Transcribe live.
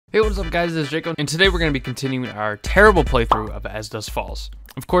Hey, what's up guys, this is Jaco, and today we're going to be continuing our terrible playthrough of As Dusk Falls.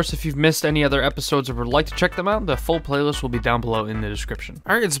 Of course, if you've missed any other episodes or would like to check them out, the full playlist will be down below in the description.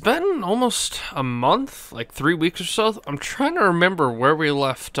 Alright, it's been almost a month, like 3 weeks or so. I'm trying to remember where we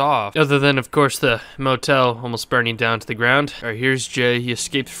left off, other than, of course, the motel almost burning down to the ground. Alright, here's Jay. He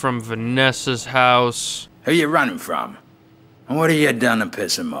escaped from Vanessa's house. Who you running from? And what have you done to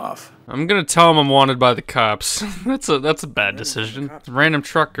piss him off? I'm gonna tell him I'm wanted by the cops. That's a bad decision. A random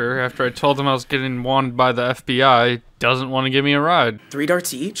trucker, after I told him I was getting wanted by the FBI, doesn't want to give me a ride. 3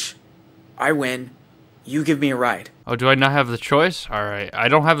 darts each. I win. You give me a ride. Oh, do I not have the choice? Alright, I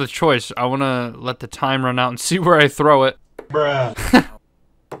don't have the choice. I wanna let the time run out and see where I throw it. Bruh.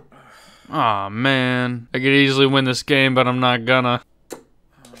 Aw, man. I could easily win this game, but I'm not gonna.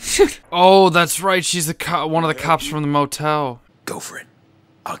 Oh, that's right. She's the one of the cops from the motel. Go for it.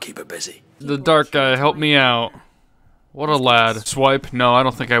 I'll keep it busy. The dark guy, help me out. What a lad. Swipe? No, I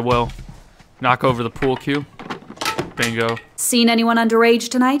don't think I will. Knock over the pool cue. Bingo. Seen anyone underage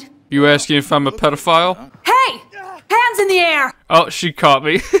tonight? You asking if I'm a pedophile? Hey! Hands in the air! Oh, she caught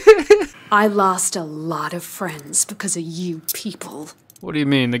me. I lost a lot of friends because of you people. What do you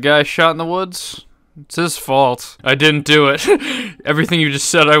mean? The guy shot in the woods? It's his fault. I didn't do it. Everything you just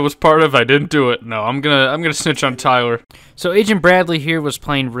said I was part of, I didn't do it. No, I'm gonna snitch on Tyler. So Agent Bradley here was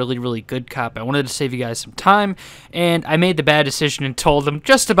playing really good cop. I wanted to save you guys some time, and I made the bad decision and told them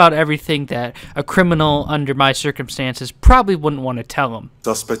just about everything that a criminal under my circumstances probably wouldn't want to tell him.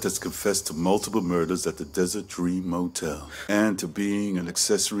 Suspect has confessed to multiple murders at the Desert Dream Motel and to being an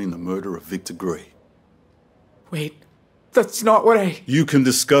accessory in the murder of Victor Gray. Wait, that's not what I... You can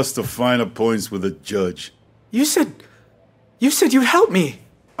discuss the finer points with a judge. You said you'd help me.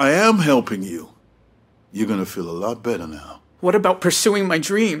 I am helping you. You're gonna feel a lot better now. What about pursuing my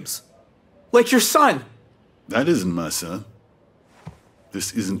dreams? Like your son. That isn't my son.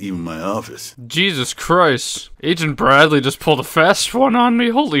 This isn't even my office. Jesus Christ. Agent Bradley just pulled a fast one on me.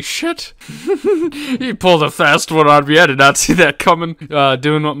 Holy shit. He pulled a fast one on me. I did not see that coming.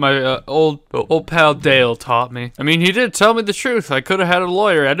 Doing what my old pal Dale taught me. I mean, he did tell me the truth. I could have had a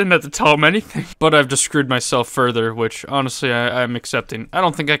lawyer. I didn't have to tell him anything. But I've just screwed myself further, which honestly I'm accepting. I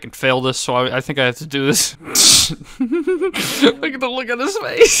don't think I can fail this, so I think I have to do this. Look at the look on his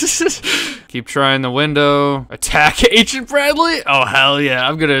face. Keep trying the window. Attack Agent Bradley? Oh, hell yeah,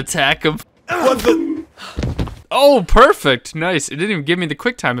 I'm gonna attack him. What the? Oh, perfect. Nice. It didn't even give me the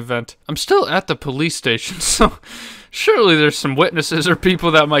QuickTime event. I'm still at the police station, so surely there's some witnesses or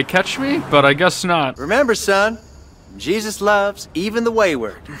people that might catch me, but I guess not. Remember, son, Jesus loves even the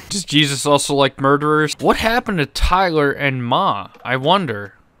wayward. Does Jesus also like murderers? What happened to Tyler and Ma? I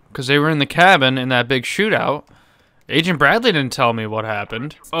wonder. Because they were in the cabin in that big shootout. Agent Bradley didn't tell me what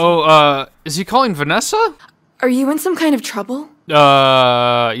happened. Oh, is he calling Vanessa? Are you in some kind of trouble?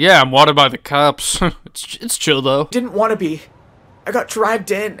 Yeah, I'm wanted by the cops. It's chill, though. Didn't want to be. I got dragged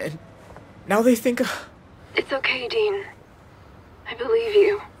in, and now they think... It's okay, Dean. I believe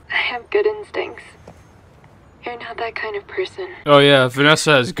you. I have good instincts. You're not that kind of person. Oh yeah,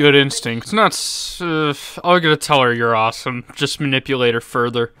 Vanessa has good instincts. Not I'm gonna tell her you're awesome. Just manipulate her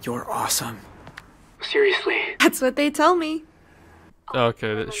further. You're awesome. Seriously. That's what they tell me.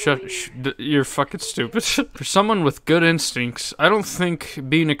 Okay, you're fucking stupid. For someone with good instincts, I don't think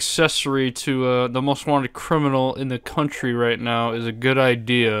being accessory to the most wanted criminal in the country right now is a good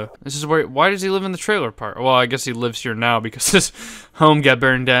idea. This is why does he live in the trailer park? Well, I guess he lives here now because his home got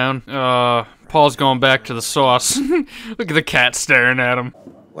burned down. Paul's going back to the sauce. Look at the cat staring at him.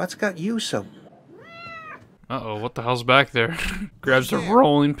 What's got you so... Uh-oh, what the hell's back there? Grabs the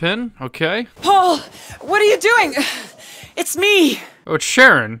rolling pin, okay. Paul, what are you doing? It's me! Oh, it's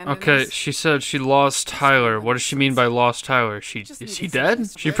Sharon. Okay, she said she lost Tyler. What does she mean by lost Tyler? Is he dead?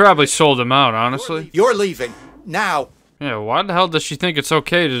 She probably sold him out, honestly. You're leaving. Now. Yeah, why the hell does she think it's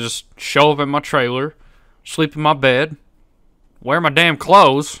okay to just show up in my trailer, sleep in my bed, wear my damn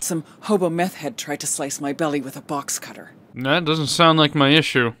clothes? Some hobo meth head tried to slice my belly with a box cutter. That doesn't sound like my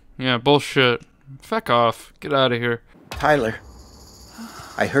issue. Yeah, bullshit. Feck off. Get out of here. Tyler.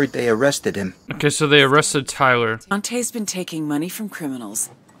 I heard they arrested him. Okay, so they arrested Tyler. Dante's been taking money from criminals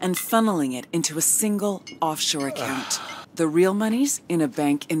and funneling it into a single offshore account. The real money's in a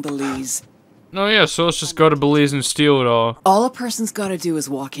bank in Belize. Oh yeah, so let's just go to Belize and steal it all. All a person's gotta do is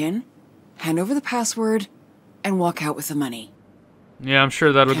walk in, hand over the password, and walk out with the money. Yeah, I'm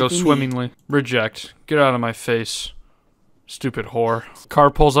sure that'll go Can't be swimmingly. me. Reject. Get out of my face. Stupid whore.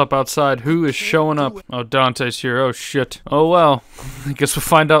 Car pulls up outside. Who is showing up? Oh, Dante's here. Oh, shit. Oh, well. I guess we'll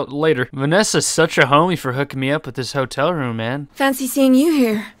find out later. Vanessa's such a homie for hooking me up with this hotel room, man. Fancy seeing you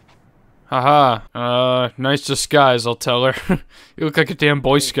here. Haha. Nice disguise, I'll tell her. You look like a damn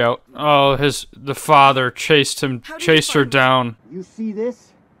Boy Scout. Oh, the father chased her down. You see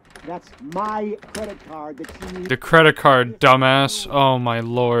this? That's my credit card that you need. The credit card, dumbass. Oh my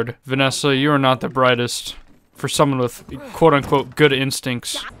lord. Vanessa, you are not the brightest. For someone with quote-unquote good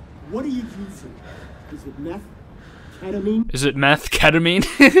instincts. What are you using? Is it meth? Ketamine? Is it meth?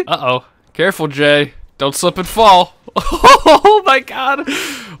 Ketamine? Uh-oh. Careful, Jay. Don't slip and fall. Oh my god.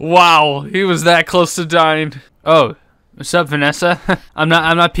 Wow, he was that close to dying. Oh, what's up, Vanessa? I'm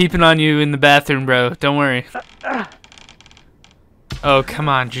not peeping on you in the bathroom, bro. Don't worry. Oh, come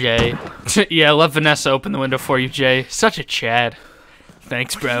on, Jay. Yeah, let Vanessa open the window for you, Jay. Such a Chad.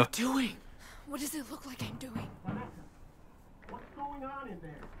 Thanks, bro. What are you doing? What does it look like I'm doing? What's going on in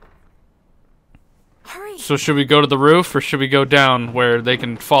there? Hurry! So should we go to the roof, or should we go down where they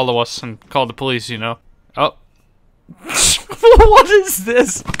can follow us and call the police, you know? Oh. What is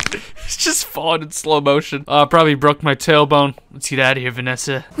this? It's just falling in slow motion. Probably broke my tailbone. Let's get out of here,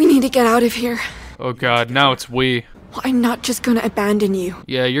 Vanessa. We need to get out of here. Oh god, now it's we. Well, I'm not just gonna abandon you.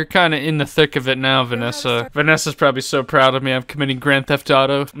 Yeah, you're kind of in the thick of it now, Vanessa. Vanessa's probably so proud of me I'm committing Grand Theft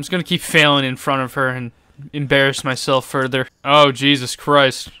Auto. I'm just gonna keep failing in front of her and embarrass myself further. Oh, Jesus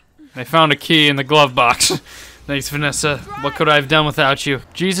Christ. I found a key in the glove box. Thanks, Vanessa. What could I have done without you?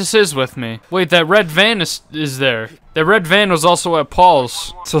 Jesus is with me. Wait, that red van is there. That red van was also at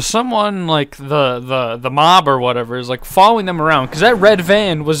Paul's. So someone, like, the mob or whatever is, like, following them around. Because that red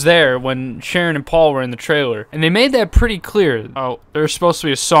van was there when Sharon and Paul were in the trailer. And they made that pretty clear. Oh, there's supposed to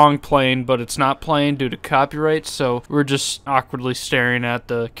be a song playing, but it's not playing due to copyright. So we're just awkwardly staring at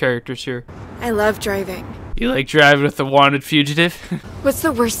the characters here. I love driving. You like driving with a wanted fugitive? What's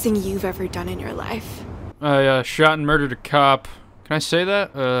the worst thing you've ever done in your life? I shot and murdered a cop. Can I say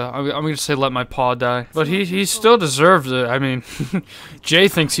that? I'm gonna say let my paw die. But he still deserved it. I mean, Jay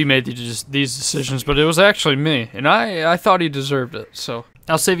thinks he made these decisions, but it was actually me. And I thought he deserved it, so.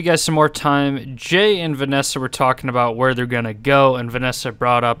 I'll save you guys some more time. Jay and Vanessa were talking about where they're gonna go, and Vanessa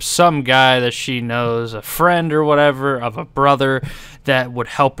brought up some guy that she knows, a friend or whatever, of a brother that would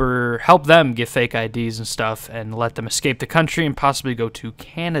help them get fake IDs and stuff and let them escape the country and possibly go to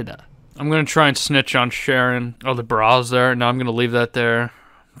Canada. I'm going to try and snitch on Sharon. Oh, the bra's there. No, I'm going to leave that there.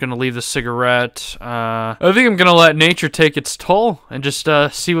 I'm going to leave the cigarette. I think I'm going to let nature take its toll and just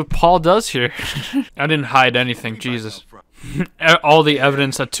see what Paul does here. I didn't hide anything, Jesus. All the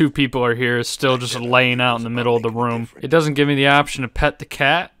evidence that two people are here is still just laying out in the middle of the room. It doesn't give me the option to pet the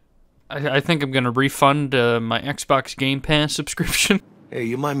cat. I think I'm going to refund my Xbox Game Pass subscription. Hey,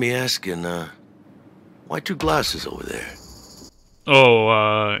 you mind me asking, why two glasses over there?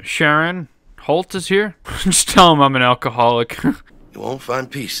 Oh, Sharon Holt is here? Just tell him I'm an alcoholic. You won't find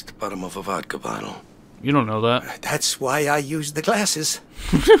peace at the bottom of a vodka bottle. You don't know that. That's why I use the glasses.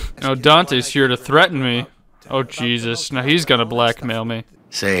 No, Dante's here to threaten me. Oh, Jesus. Now he's gonna blackmail me.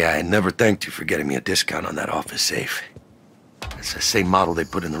 Say, I never thanked you for getting me a discount on that office safe. It's the same model they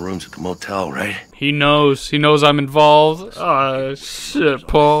put in the rooms at the motel, right? He knows. He knows I'm involved. Oh, shit,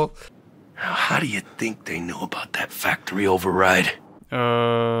 Paul. How do you think they knew about that factory override?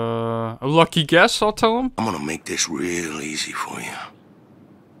 A lucky guess, I'll tell him. I'm gonna make this real easy for you.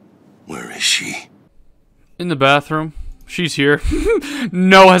 Where is she? In the bathroom. She's here.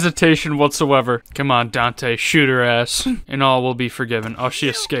 No hesitation whatsoever. Come on, Dante, shoot her ass. And all will be forgiven. Oh, she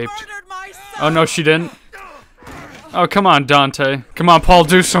escaped. Oh, no, she didn't. Oh, come on, Dante. Come on, Paul,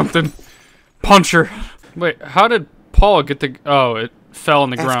 do something. Punch her. Wait, how did Paul get the... Oh, it fell on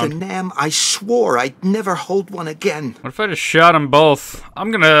the ground. After Nam, I swore I'd never hold one again. What if I just shot them both?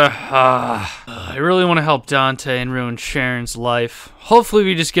 I'm gonna... I really want to help Dante and ruin Sharon's life. Hopefully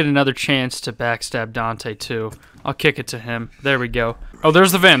we just get another chance to backstab Dante, too. I'll kick it to him. There we go. Oh,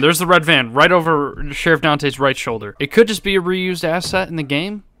 there's the van. There's the red van. Right over Sheriff Dante's right shoulder. It could just be a reused asset in the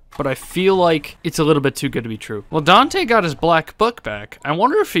game, but I feel like it's a little bit too good to be true. Well, Dante got his black book back. I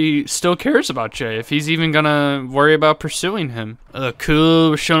wonder if he still cares about Jay, if he's even gonna worry about pursuing him.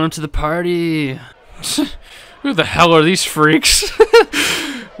 Cool, we're showing up to the party. Who the hell are these freaks?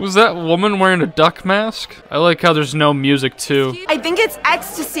 Was that woman wearing a duck mask? I like how there's no music, too. I think it's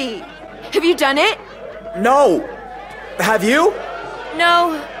ecstasy. Have you done it? No! Have you?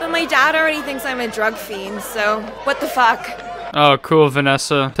 No, but my dad already thinks I'm a drug fiend, so what the fuck? Oh, cool,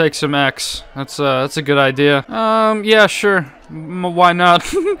 Vanessa. Take some X. That's a good idea. Yeah, sure. Why not?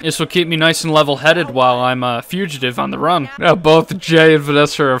 This will keep me nice and level-headed while I'm a fugitive on the run. Now both Jay and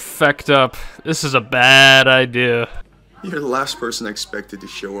Vanessa are fecked up. This is a bad idea. You're the last person I expected to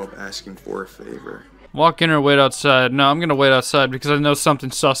show up asking for a favor. Walk in or wait outside? No, I'm gonna wait outside because I know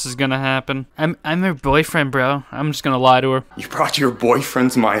something sus is gonna happen. I'm her boyfriend, bro. I'm just gonna lie to her. You brought your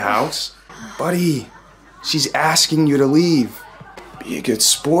boyfriend to my house? Buddy, she's asking you to leave. Be a good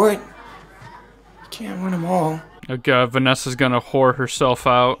sport. You can't win them all. Okay, Vanessa's gonna whore herself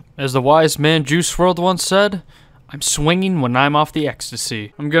out. As the wise man Juice WRLD once said, I'm swinging when I'm off the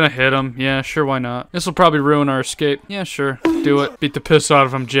ecstasy. I'm gonna hit him. Yeah, sure, why not? This will probably ruin our escape. Yeah, sure. Do it. Beat the piss out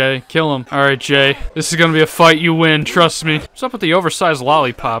of him, Jay. Kill him. Alright, Jay. This is gonna be a fight you win, trust me. What's up with the oversized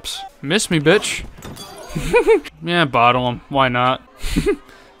lollipops? Miss me, bitch. Yeah, bottle him. Why not?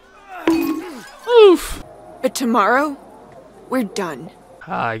 Oof. But tomorrow, we're done.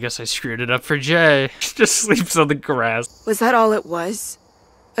 Ah, I guess I screwed it up for Jay. Just sleeps on the grass. Was that all it was?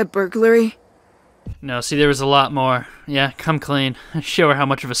 A burglary? No, see, there was a lot more. Yeah, come clean. Show her how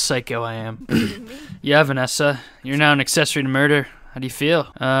much of a psycho I am. Yeah, Vanessa, you're now an accessory to murder. How do you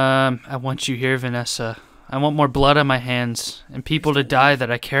feel? I want you here, Vanessa. I want more blood on my hands, and people to die that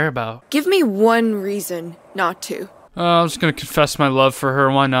I care about. Give me one reason not to. I'm just gonna confess my love for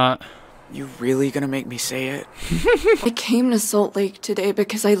her, why not? You really gonna make me say it? I came to Salt Lake today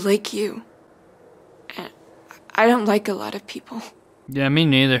because I like you. And I don't like a lot of people. Yeah, me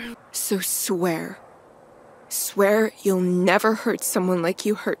neither. So swear. Swear you'll never hurt someone like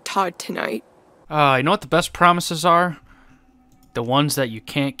you hurt Todd tonight. You know what the best promises are? The ones that you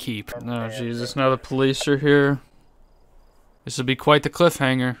can't keep. Oh, Jesus, now the police are here. This will be quite the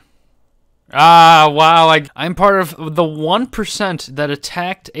cliffhanger. Ah, wow, I'm part of the 1% that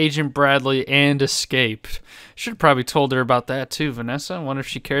attacked Agent Bradley and escaped. Should have probably told her about that too, Vanessa. I wonder if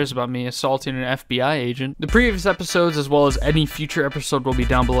she cares about me assaulting an FBI agent. The previous episodes, as well as any future episode, will be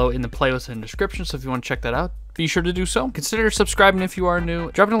down below in the playlist and description, so if you want to check that out, be sure to do so. Consider subscribing if you are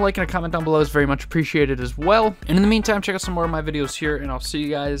new. Dropping a like and a comment down below is very much appreciated as well. And in the meantime, check out some more of my videos here, and I'll see you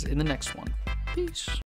guys in the next one. Peace.